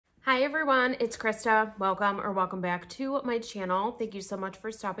Hi everyone, it's Krista. Welcome back to my channel. Thank you so much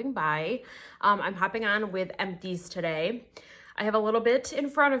for stopping by. I'm hopping on with Empties today. I have a little bit in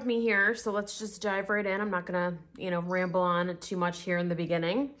front of me here, so let's just dive right in. I'm not gonna, ramble on too much here in the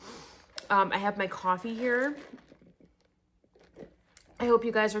beginning. I have my coffee here. I hope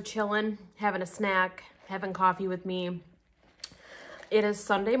you guys are chilling, having a snack, having coffee with me. It is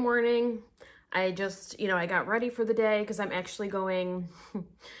Sunday morning. I just, I got ready for the day because I'm actually going,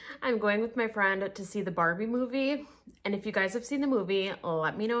 I'm going with my friend to see the Barbie movie. And if you guys have seen the movie,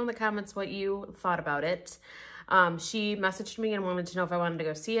 let me know in the comments what you thought about it. She messaged me and wanted to know if I wanted to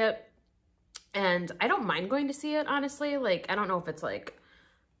go see it. And I don't mind going to see it, honestly. Like, I don't know if it's like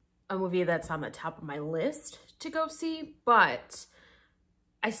a movie that's on the top of my list to go see, but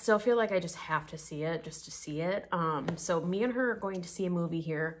I still feel like I just have to see it just to see it. So me and her are going to see a movie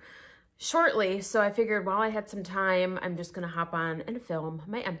here shortly, so I figured while I had some time, I'm just gonna hop on and film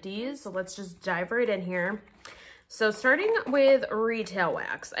my empties. So let's just dive right in here. So starting with retail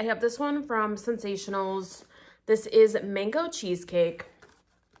wax, I have this one from Sensationals. This is Mango Cheesecake.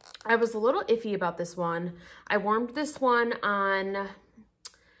 I was a little iffy about this one. I warmed this one on,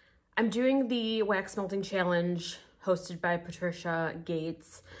 I'm doing the wax melting challenge hosted by Patricia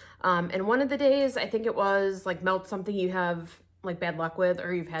Gates. And one of the days, I think it was like melt something you have like bad luck with,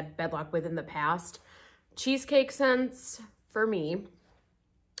 or you've had bad luck with in the past. Cheesecake scents for me,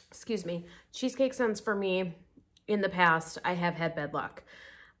 cheesecake scents for me in the past, I have had bad luck.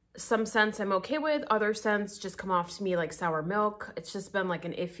 Some scents I'm okay with, other scents just come off to me like sour milk. It's just been like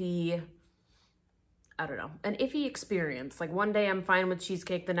an iffy, I don't know, an iffy experience. Like one day I'm fine with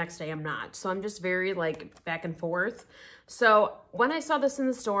cheesecake, the next day I'm not. So I'm just very like back and forth. So when I saw this in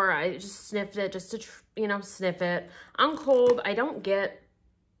the store, I just sniffed it just to, sniff it. On cold, I don't get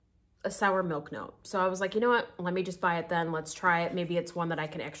a sour milk note. So I was like, you know what? Let me just buy it then. Let's try it. Maybe it's one that I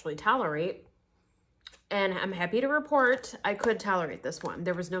can actually tolerate. And I'm happy to report I could tolerate this one.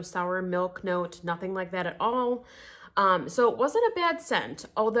 There was no sour milk note, nothing like that at all. So it wasn't a bad scent,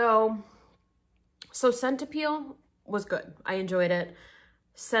 although, so scent appeal was good. I enjoyed it.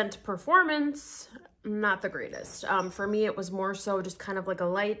 Scent performance, not the greatest. For me, it was more so just kind of like a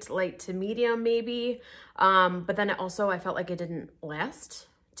light to medium maybe. But then I felt like it didn't last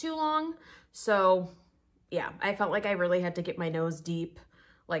too long. So yeah, I felt like I really had to get my nose deep,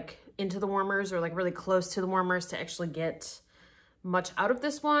 like into the warmers or like really close to the warmers to actually get much out of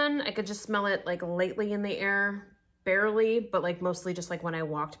this one. I could just smell it like lightly in the air, barely, but like mostly just like when I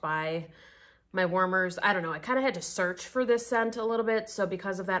walked by my warmers. I don't know, I kind of had to search for this scent a little bit, so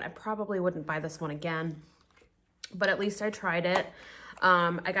because of that, I probably wouldn't buy this one again, but at least I tried it.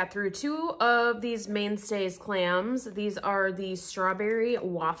 I got through 2 of these Mainstays clams. These are the strawberry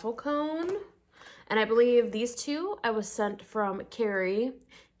waffle cone, and I believe these 2 I was sent from Carrie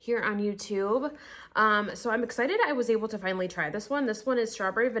here on YouTube. So I'm excited I was able to finally try this one. This one is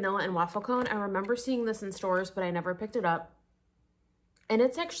strawberry, vanilla, and waffle cone. I remember seeing this in stores, but I never picked it up. And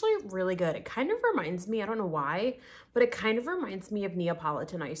it's actually really good. It kind of reminds me, I don't know why, but it kind of reminds me of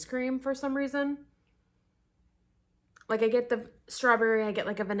Neapolitan ice cream for some reason. Like I get the strawberry, I get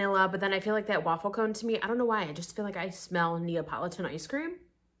like a vanilla, but then I feel like that waffle cone to me, I don't know why, I just feel like I smell Neapolitan ice cream.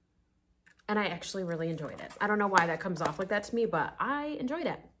 And I actually really enjoyed it. I don't know why that comes off like that to me, but I enjoyed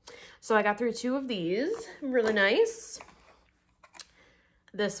it. So I got through 2 of these, really nice.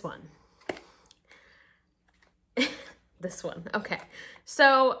 This one. This one, okay.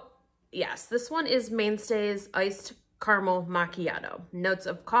 So yes, this one is Mainstays Iced Caramel Macchiato. Notes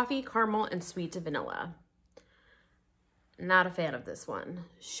of coffee, caramel, and sweet vanilla. Not a fan of this one,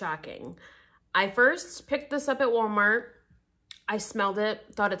 shocking. I first picked this up at Walmart. I smelled it,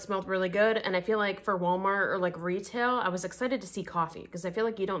 thought it smelled really good. And I feel like for Walmart or like retail, I was excited to see coffee because I feel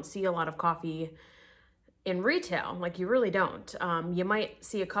like you don't see a lot of coffee in retail. Like you really don't. You might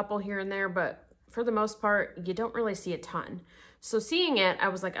see a couple here and there, but for the most part, you don't really see a ton. So seeing it, I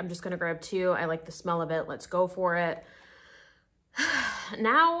was like, I'm just gonna grab 2. I like the smell of it, let's go for it.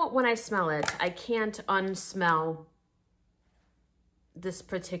 Now, when I smell it, I can't unsmell this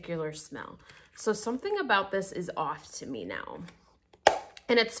particular smell. So something about this is off to me now.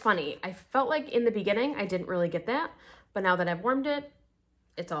 And it's funny, I felt like in the beginning, I didn't really get that, but now that I've warmed it,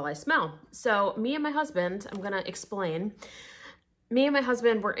 it's all I smell. So me and my husband, I'm gonna explain. Me and my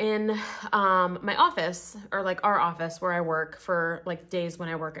husband were in my office, or like our office where I work for like days when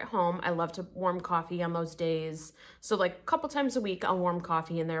I work at home. I love to warm coffee on those days. So like a couple times a week, I'll warm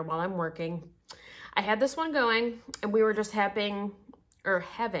coffee in there while I'm working. I had this one going and we were just having a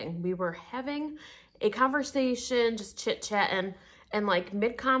conversation, just chit-chatting, and like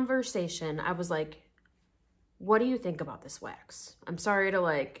mid-conversation, I was like, what do you think about this wax? I'm sorry to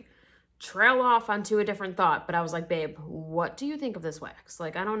like trail off onto a different thought, but I was like, babe, what do you think of this wax?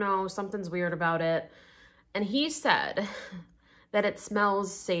 Like, I don't know, something's weird about it. And he said that it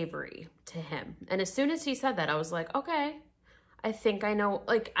smells savory to him. And as soon as he said that, I was like, okay, I think I know,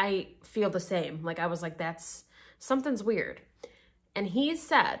 like, I feel the same. Like, I was like, something's weird. And he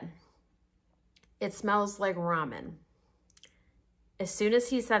said, it smells like ramen. As soon as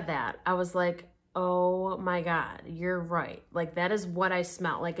he said that, I was like, oh my God, you're right. Like, that is what I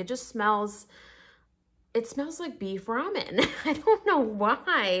smell. Like, it smells like beef ramen. I don't know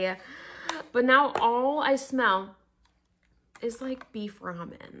why, but now all I smell is like beef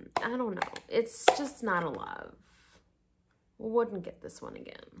ramen. I don't know. It's just not a love. Wouldn't get this one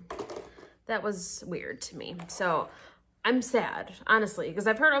again. That was weird to me. So I'm sad, honestly, because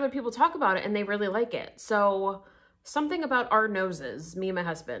I've heard other people talk about it and they really like it. So something about our noses, me and my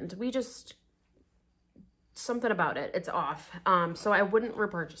husband, something about it, it's off. So I wouldn't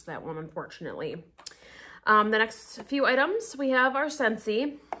repurchase that one, unfortunately. The next few items, we have our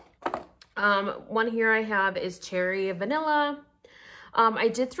Scentsy. One here I have is Cherry Vanilla. I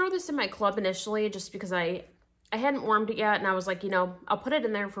did throw this in my club initially just because I hadn't warmed it yet, and I was like, you know, I'll put it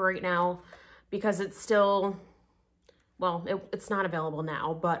in there for right now because it's still, well, it's not available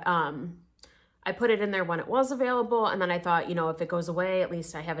now, but I put it in there when it was available, and then I thought, you know, if it goes away, at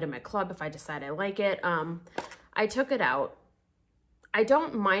least I have it in my club if I decide I like it. I took it out. I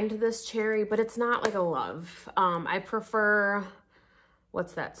don't mind this cherry, but it's not like a love. I prefer,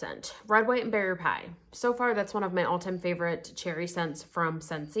 what's that scent? Red, White, and Berry Pie. So far, that's one of my all-time favorite cherry scents from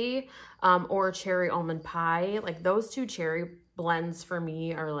Scentsy, or Cherry Almond Pie. Like, those two cherry blends for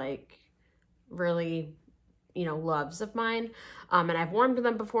me are like really, you know, loves of mine. And I've warmed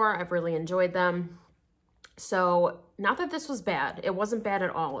them before. I've really enjoyed them. So not that this was bad. It wasn't bad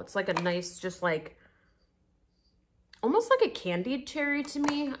at all. It's like a nice, just like, almost like a candied cherry to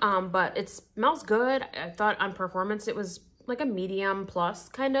me. But it smells good. I thought on performance it was like a medium plus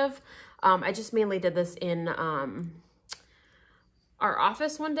kind of. I just mainly did this in our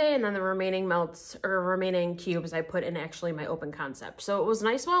office one day, and then the remaining cubes I put in actually my open concept. So it was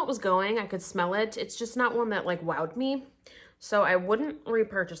nice while it was going. I could smell it. It's just not one that like wowed me. So I wouldn't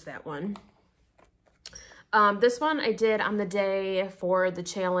repurchase that one. This one I did on the day for the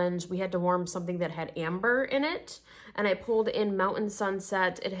challenge. We had to warm something that had amber in it, and I pulled in Mountain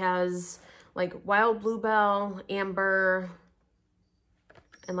Sunset. It has like wild bluebell, amber,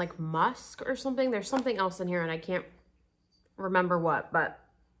 and like musk or something. There's something else in here and I can't remember what, but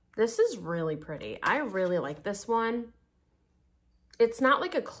this is really pretty. I really like this one. It's not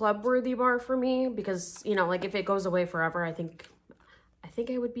like a club worthy bar for me because, you know, like if it goes away forever, I think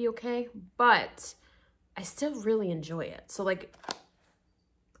I would be okay, but I still really enjoy it. So like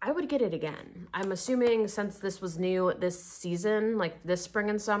I would get it again. I'm assuming since this was new this season, like this spring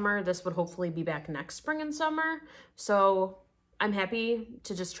and summer, this would hopefully be back next spring and summer. So I'm happy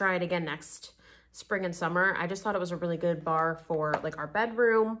to just try it again next spring and summer. I just thought it was a really good bar for like our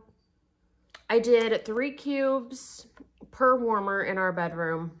bedroom. I did 3 cubes per warmer in our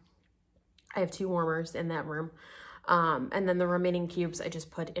bedroom. I have 2 warmers in that room. And then the remaining cubes I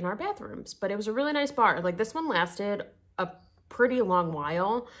just put in our bathrooms. But it was a really nice bar. Like this one lasted a pretty long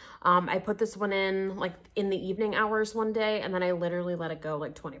while. I put this one in like in the evening hours one day, and then I literally let it go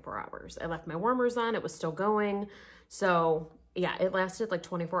like 24 hours. I left my warmers on, it was still going. So yeah, it lasted like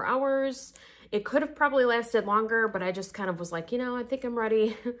 24 hours. It could have probably lasted longer, but I just kind of was like, you know, I think I'm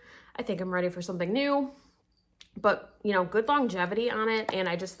ready. I think I'm ready for something new. But, you know, good longevity on it. And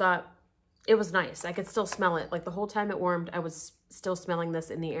I just thought it was nice. I could still smell it. Like the whole time it warmed, I was still smelling this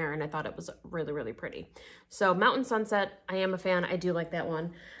in the air, and I thought it was really, really pretty. So Mountain Sunset, I am a fan. I do like that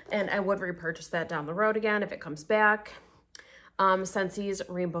one. And I would repurchase that down the road again if it comes back. Scentsy's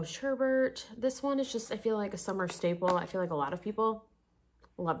Rainbow Sherbet. This one is just, I feel like a summer staple. I feel like a lot of people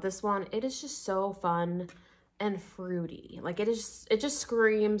love this one. It is just so fun and fruity. Like it just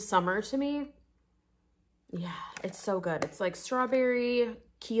screams summer to me. Yeah, it's so good. It's like strawberry,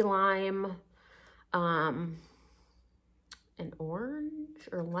 key lime, and orange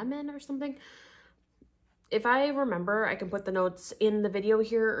or lemon or something. If I remember, I can put the notes in the video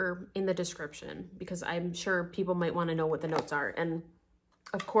here or in the description because I'm sure people might want to know what the notes are. And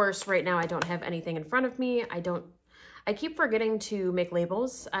of course, right now I don't have anything in front of me. I keep forgetting to make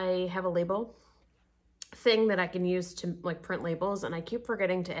labels. I have a label thing that I can use to like print labels, and I keep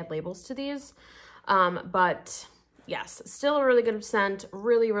forgetting to add labels to these. But yes, still a really good scent,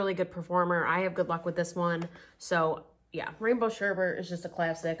 really, really good performer. I have good luck with this one. So yeah, Rainbow Sherbet is just a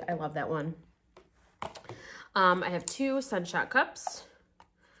classic. I love that one. I have 2 Scent Shot cups.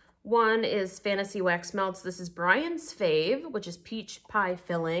 One is Fantasy Wax Melts. This is Brian's fave, which is peach pie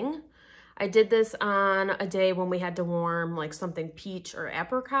filling. I did this on a day when we had to warm like something peach or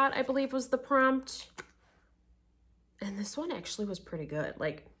apricot, I believe was the prompt. And this one actually was pretty good.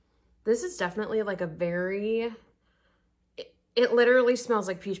 Like, this is definitely like a very, it literally smells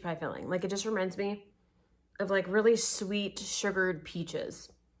like peach pie filling. Like, it just reminds me of like really sweet sugared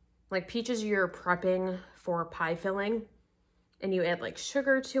peaches. Like peaches you're prepping for pie filling and you add like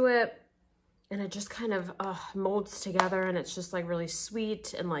sugar to it and it just kind of molds together and it's just like really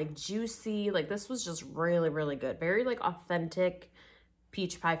sweet and like juicy. Like, this was just really, really good. Very like authentic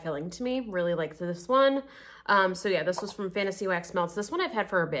peach pie filling to me. Really liked this one. So yeah, this was from Fantasy Wax Melts. This one I've had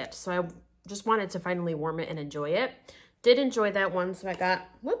for a bit, so I just wanted to finally warm it and enjoy it. Did enjoy that one, so I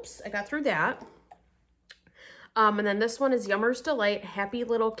got through that. And then this one is Yummer's Delight Happy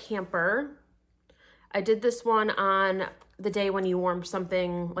Little Camper. I did this one on the day when you warm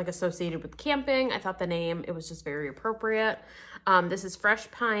something like associated with camping. I thought the name, it was just very appropriate. This is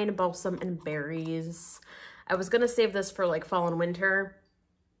Fresh Pine, Balsam, and Berries. I was gonna save this for like fall and winter,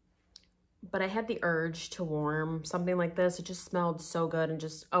 but I had the urge to warm something like this. It just smelled so good and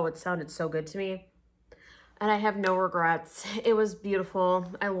just, oh, it sounded so good to me. And I have no regrets. It was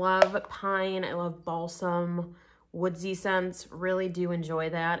beautiful. I love pine. I love balsam, woodsy scents. Really do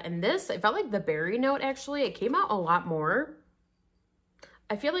enjoy that. And this, I felt like the berry note actually, it came out a lot more.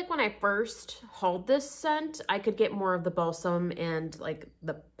 I feel like when I first hauled this scent, I could get more of the balsam and like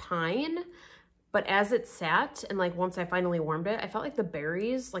the pine. But as it sat and like once I finally warmed it, I felt like the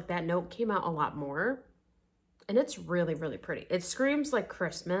berries, like that note came out a lot more. And it's really, really pretty. It screams like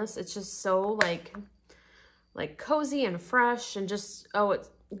Christmas. It's just so like cozy and fresh and just, oh, it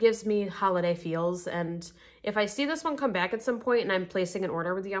gives me holiday feels. And if I see this one come back at some point and I'm placing an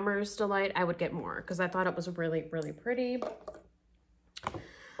order with Yummer's Delight, I would get more because I thought it was really, really pretty.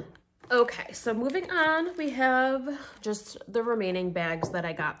 Okay, so moving on, we have just the remaining bags that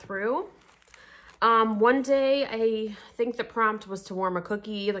I got through. One day, I think the prompt was to warm a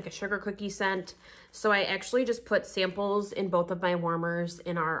cookie, like a sugar cookie scent. So I actually just put samples in both of my warmers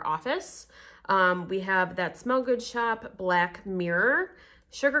in our office. We have that Smell Good Shop Black Mirror,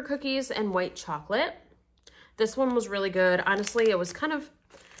 sugar cookies, and white chocolate. This one was really good. Honestly, it was kind of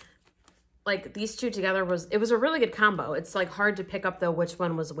like these two together it was a really good combo. It's like hard to pick up though which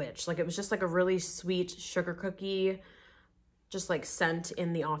one was which. Like, it was just like a really sweet sugar cookie, just like scent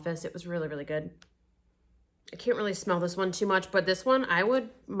in the office. It was really, really good. I can't really smell this one too much, but this one, I would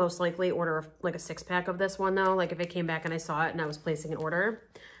most likely order like a 6-pack of this one though. Like, if it came back and I saw it and I was placing an order,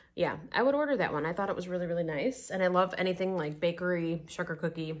 yeah, I would order that one. I thought it was really, really nice. And I love anything like bakery, sugar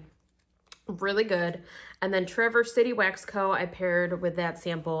cookie, really good. And then Traverse City Wax Co. I paired with that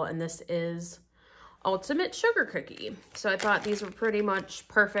sample, and this is Ultimate Sugar Cookie. So I thought these were pretty much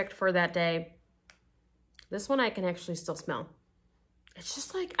perfect for that day. This one I can actually still smell. It's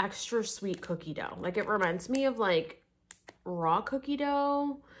just like extra sweet cookie dough. Like, it reminds me of like raw cookie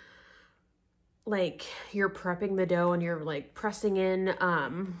dough. Like, you're prepping the dough and you're like pressing in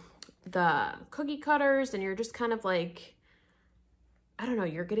the cookie cutters and you're just kind of like, I don't know,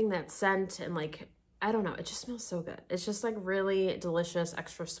 you're getting that scent and like, I don't know, it just smells so good. It's just like really delicious,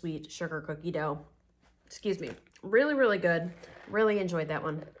 extra sweet sugar cookie dough. Excuse me. Really, really good. Really enjoyed that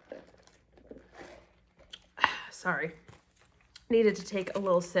one. Sorry. Needed to take a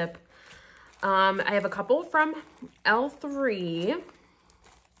little sip. I have a couple from L3.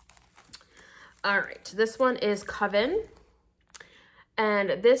 All right, this one is Coven.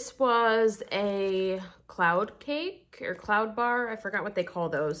 And this was a cloud cake or cloud bar. I forgot what they call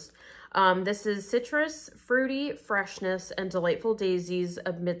those. This is citrus, fruity freshness, and delightful daisies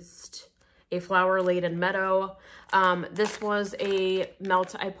amidst a flower-laden meadow. This was a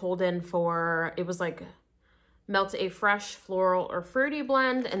melt I pulled in for, it was like melt a fresh floral or fruity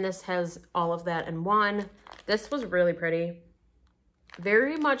blend, and this has all of that in one. This was really pretty.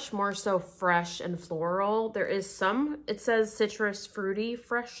 Very much more so fresh and floral. There is some, it says citrus fruity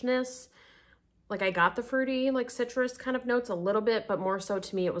freshness. Like, I got the fruity, like citrus kind of notes a little bit, but more so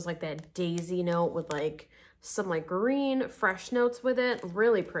to me, it was like that daisy note with like some like green fresh notes with it.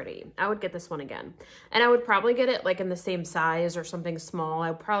 Really pretty. I would get this one again. And I would probably get it like in the same size or something small.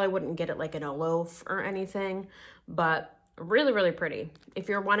 I probably wouldn't get it like in a loaf or anything, but really, really pretty. If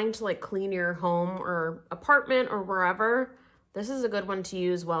you're wanting to like clean your home or apartment or wherever, this is a good one to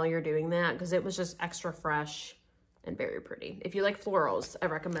use while you're doing that because it was just extra fresh and very pretty. If you like florals, I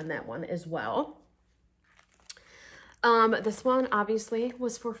recommend that one as well. This one obviously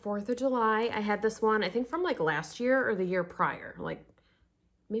was for 4th of July. I had this one, I think from like last year or the year prior, like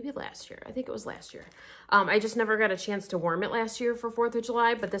maybe last year. I think it was last year. I just never got a chance to warm it last year for 4th of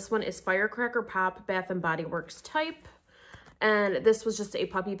July, but this one is Firecracker Pop Bath & Body Works type. And this was just a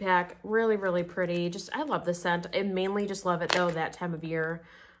puppy pack. Really, really pretty. Just, I love the scent. I mainly just love it though that time of year.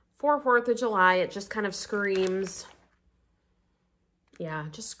 For 4th of July, it just kind of screams, yeah,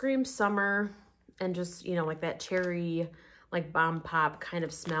 just screams summer and just, you know, like that cherry, like bomb pop kind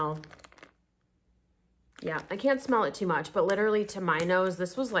of smell. Yeah, I can't smell it too much, but literally to my nose,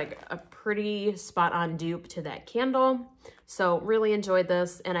 this was like a pretty spot on dupe to that candle. So really enjoyed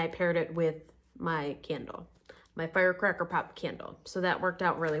this, and I paired it with my candle, my firecracker pop candle. So that worked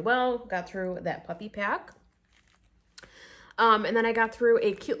out really well. Got through that puppy pack. And then I got through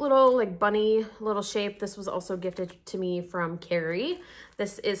a cute little like bunny little shape. This was also gifted to me from Carrie.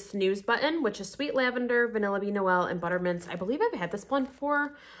 This is Snooze Button, which is sweet lavender, vanilla bean noel, and buttermints. I believe I've had this blend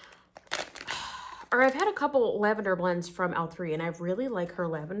before. Or I've had a couple lavender blends from L3, and I really like her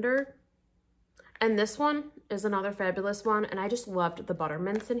lavender. And this one is another fabulous one, and I just loved the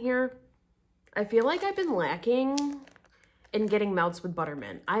buttermints in here. I feel like I've been lacking in getting melts with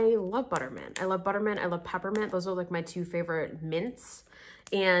buttermint. I love buttermint. I love buttermint. I love peppermint. Those are like my 2 favorite mints.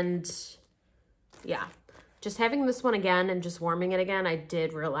 And yeah, just having this one again and just warming it again, I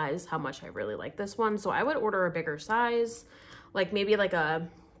did realize how much I really like this one. So I would order a bigger size, like maybe like a,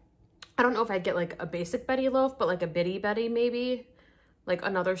 I don't know if I'd get like a basic Betty loaf, but like a bitty Betty maybe, like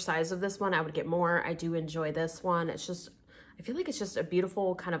another size of this one. I would get more. I do enjoy this one. It's just, I feel like it's just a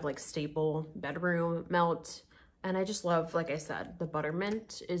beautiful kind of like staple bedroom melt. And I just love, like I said, the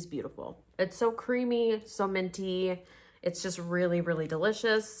buttermint is beautiful. It's so creamy, so minty. It's just really, really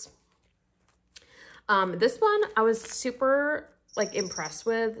delicious. This one I was super like impressed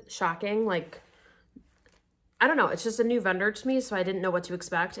with, shocking. Like, I don't know, it's just a new vendor to me, so I didn't know what to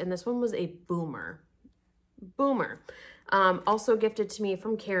expect. And this one was a boomer. Also gifted to me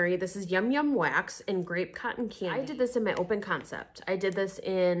from Carrie. This is Yum Yum Wax in Grape Cotton Candy. I did this in my open concept. I did this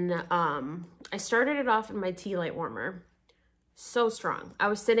in, I started it off in my tea light warmer. So strong. I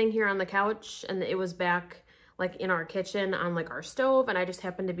was sitting here on the couch, and it was back like in our kitchen on like our stove, and I just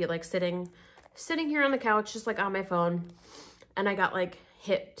happened to be like sitting here on the couch, just like on my phone, and I got like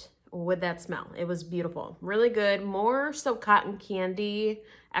hit with that smell. It was beautiful. Really good. More so cotton candy,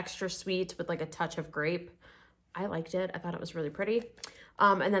 extra sweet with like a touch of grape. I liked it. I thought it was really pretty.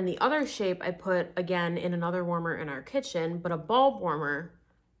 And then the other shape I put again in another warmer in our kitchen, but a bulb warmer,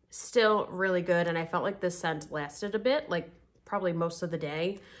 still really good. And I felt like this scent lasted a bit, like probably most of the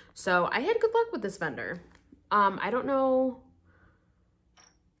day. So I had good luck with this vendor. I don't know.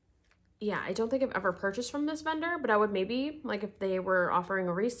 Yeah, I don't think I've ever purchased from this vendor, but I would maybe, like if they were offering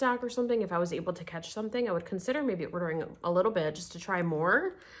a restock or something, if I was able to catch something, I would consider maybe ordering a little bit just to try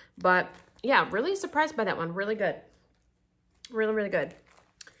more. But yeah, really surprised by that one. Really good. Really, really good.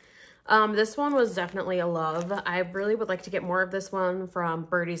 This one was definitely a love. I really would like to get more of this one from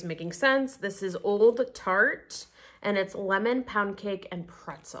Birdie's Making Sense. This is Old Tart, and it's lemon, pound cake, and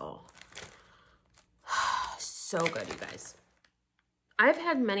pretzel. So good, you guys. I've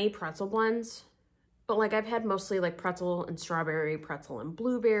had many pretzel blends, but like I've had mostly like pretzel and strawberry, pretzel and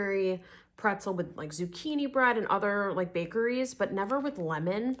blueberry, pretzel with like zucchini bread and other like bakeries, but never with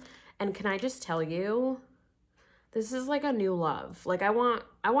lemon. And can I just tell you, this is like a new love. Like I want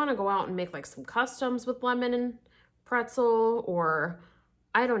to go out and make like some customs with lemon and pretzel, or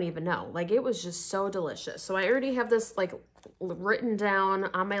I don't even know. Like it was just so delicious. So I already have this like written down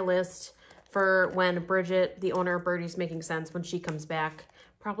on my list for when Bridget, the owner of Birdie's Making Sense, when she comes back,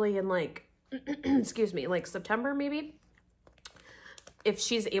 probably in like, excuse me, like September maybe. If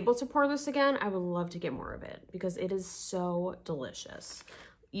she's able to pour this again, I would love to get more of it because it is so delicious.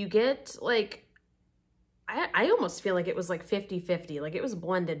 You get like, I almost feel like it was like 50-50. Like it was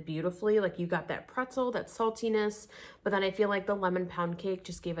blended beautifully. Like you got that pretzel, that saltiness, but then I feel like the lemon pound cake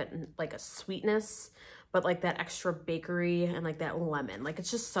just gave it like a sweetness, but like that extra bakery and like that lemon. Like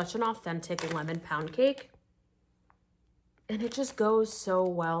it's just such an authentic lemon pound cake. And it just goes so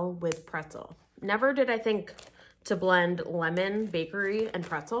well with pretzel. Never did I think to blend lemon, bakery, and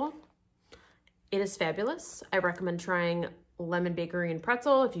pretzel. It is fabulous. I recommend trying lemon bakery and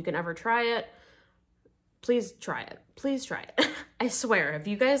pretzel. If you can ever try it, please try it. Please try it. I swear, if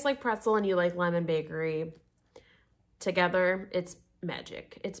you guys like pretzel and you like lemon bakery together, it's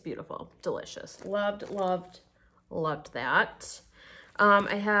magic. It's beautiful, delicious. Loved, loved, loved that.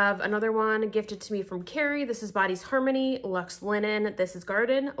 I have another one gifted to me from Carrie. This is Body's Harmony Luxe Linen. This is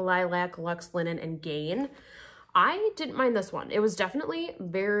Garden, Lilac, Luxe Linen, and Gain. I didn't mind this one. It was definitely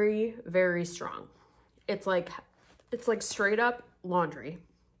very, very strong. It's like straight up laundry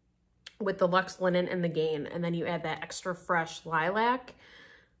with the Luxe Linen and the Gain, and then you add that extra fresh lilac.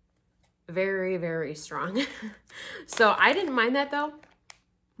 Very, very strong. So I didn't mind that though.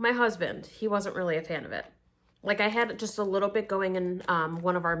 My husband, he wasn't really a fan of it. Like I had just a little bit going in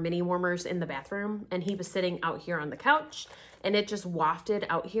one of our mini warmers in the bathroom, and he was sitting out here on the couch, and it just wafted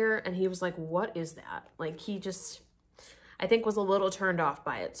out here, and he was like, what is that? Like he just, I think was a little turned off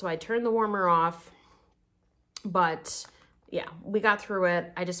by it. So I turned the warmer off, but yeah, we got through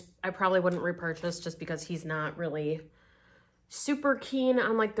it. I probably wouldn't repurchase just because he's not really super keen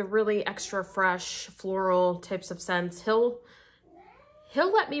on like the really extra fresh floral types of scents. He'll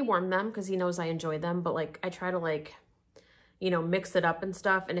let me warm them because he knows I enjoy them, but like I try to like, you know, mix it up and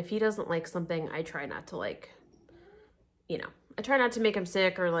stuff. And if he doesn't like something, I try not to like, you know, I try not to make him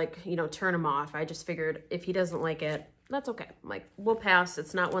sick or like, you know, turn him off. I just figured if he doesn't like it, that's okay. Like we'll pass.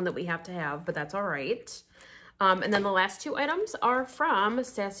 It's not one that we have to have, but that's all right. And then the last two items are from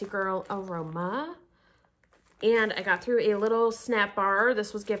Sassy Girl Aroma. And I got through a little snap bar.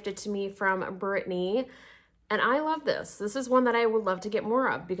 This was gifted to me from Brittany. And I love this. This is one that I would love to get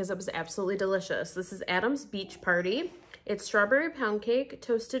more of because it was absolutely delicious. This is Adam's Beach Party. It's strawberry pound cake,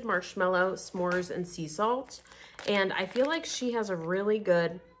 toasted marshmallow, s'mores, and sea salt. And I feel like she has a really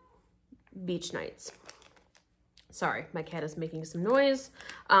good beach nights. Sorry, my cat is making some noise.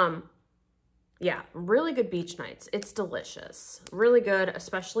 Yeah, really good beach nights. It's delicious. Really good,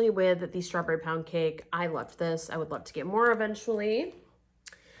 especially with the strawberry pound cake. I loved this. I would love to get more eventually.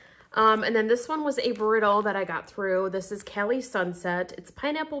 And then this one was a brittle that I got through. This is Cali Sunset. It's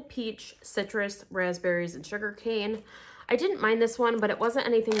pineapple, peach, citrus, raspberries, and sugar cane. I didn't mind this one, but it wasn't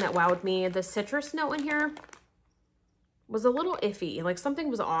anything that wowed me. The citrus note in here was a little iffy. Like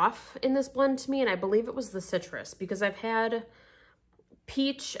something was off in this blend to me, and I believe it was the citrus because I've had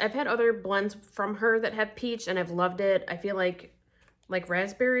peach. I've had other blends from her that have peach, and I've loved it. I feel like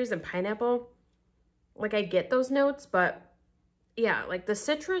raspberries and pineapple, like I get those notes, but yeah, like the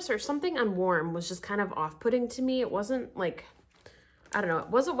citrus or something on warm was just kind of off-putting to me. It wasn't like, I don't know, it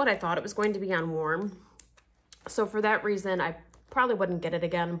wasn't what I thought it was going to be on warm. So for that reason, I probably wouldn't get it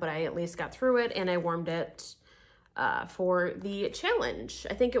again, but I at least got through it and I warmed it for the challenge.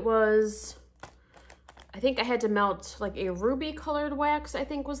 I think I had to melt like a ruby colored wax, I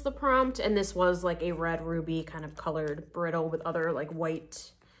think was the prompt. And this was like a red ruby kind of colored brittle with other like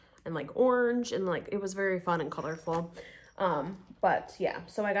white and like orange, and like it was very fun and colorful. But yeah,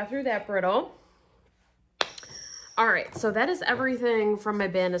 so I got through that brittle. All right, so that is everything from my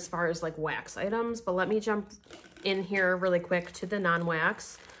bin as far as like wax items, but let me jump in here really quick to the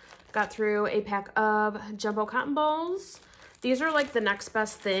non-wax. Got through a pack of jumbo cotton balls. These are like the next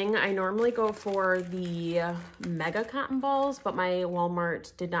best thing. I normally go for the mega cotton balls, but my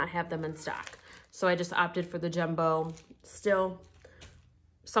Walmart did not have them in stock. So I just opted for the jumbo. Still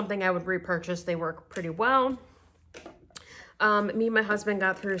something I would repurchase. They work pretty well. Me and my husband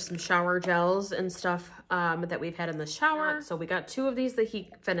got through some shower gels and stuff that we've had in the shower. So we got two of these that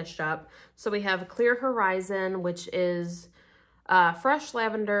he finished up. So we have Clear Horizon, which is fresh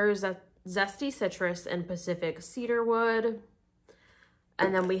lavender, zesty citrus, and Pacific cedarwood.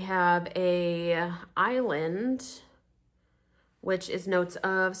 And then we have a Island, which is notes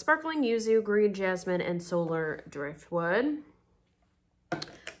of sparkling yuzu, green jasmine, and solar driftwood.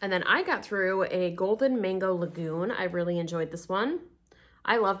 And then I got through a Golden Mango Lagoon. I really enjoyed this one.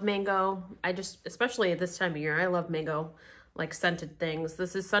 I love mango. Especially at this time of year, I love mango, like scented things.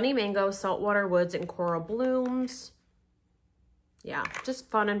 This is Sunny Mango, Saltwater Woods, and Coral Blooms. Yeah,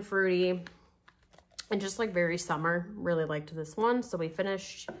 just fun and fruity. And just like very summer. Really liked this one. So we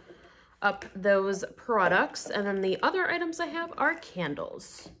finished up those products. And then the other items I have are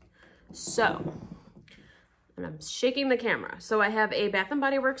candles. So, and I'm shaking the camera. So I have a Bath &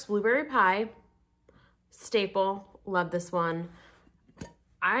 Body Works Blueberry Pie staple. Love this one.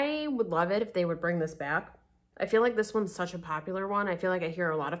 I would love it if they would bring this back. I feel like this one's such a popular one. I feel like I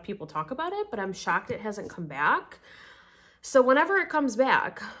hear a lot of people talk about it, but I'm shocked it hasn't come back. So whenever it comes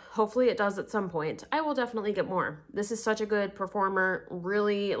back, hopefully it does at some point, I will definitely get more. This is such a good performer,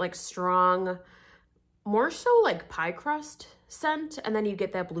 really like strong, more so like pie crust scent, and then you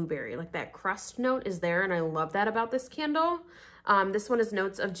get that blueberry, like that crust note is there, and I love that about this candle. This one is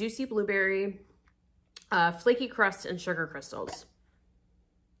notes of juicy blueberry, flaky crust, and sugar crystals.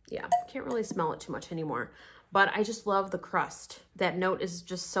 Yeah, can't really smell it too much anymore, but I just love the crust. That note is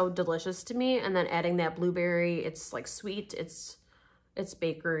just so delicious to me, and then adding that blueberry, it's like sweet, it's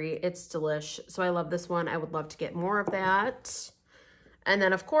bakery, it's delish. So I love this one. I would love to get more of that. And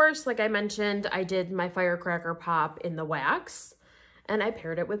then, of course, like I mentioned, I did my firecracker pop in the wax, and I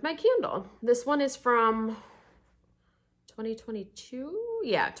paired it with my candle. This one is from 2022?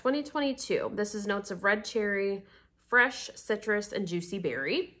 Yeah, 2022. This is notes of red cherry, fresh citrus, and juicy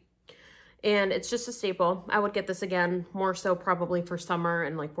berry. And it's just a staple. I would get this again, more so probably for summer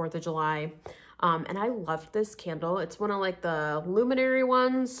and like 4th of July. And I loved this candle. It's one of like the luminary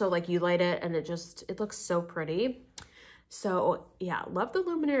ones. So like you light it and it looks so pretty. So yeah, love the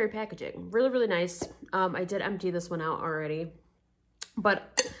luminary packaging. Really, really nice. I did empty this one out already.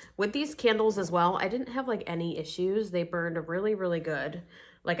 But with these candles as well, I didn't have like any issues. They burned really, really good.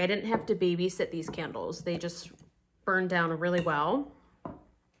 Like I didn't have to babysit these candles. They just burned down really well.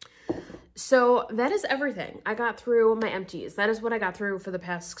 So that is everything. I got through my empties. That is what I got through for the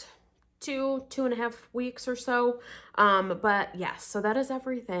past 2.5 weeks or so. But yes, so that is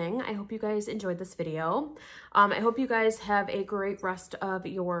everything. I hope you guys enjoyed this video. I hope you guys have a great rest of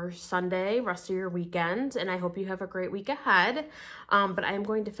your Sunday, rest of your weekend, and I hope you have a great week ahead. But I am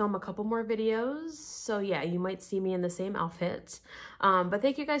going to film a couple more videos. So yeah, you might see me in the same outfit. But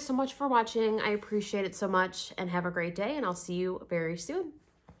thank you guys so much for watching. I appreciate it so much, and have a great day, and I'll see you very soon.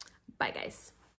 Bye guys.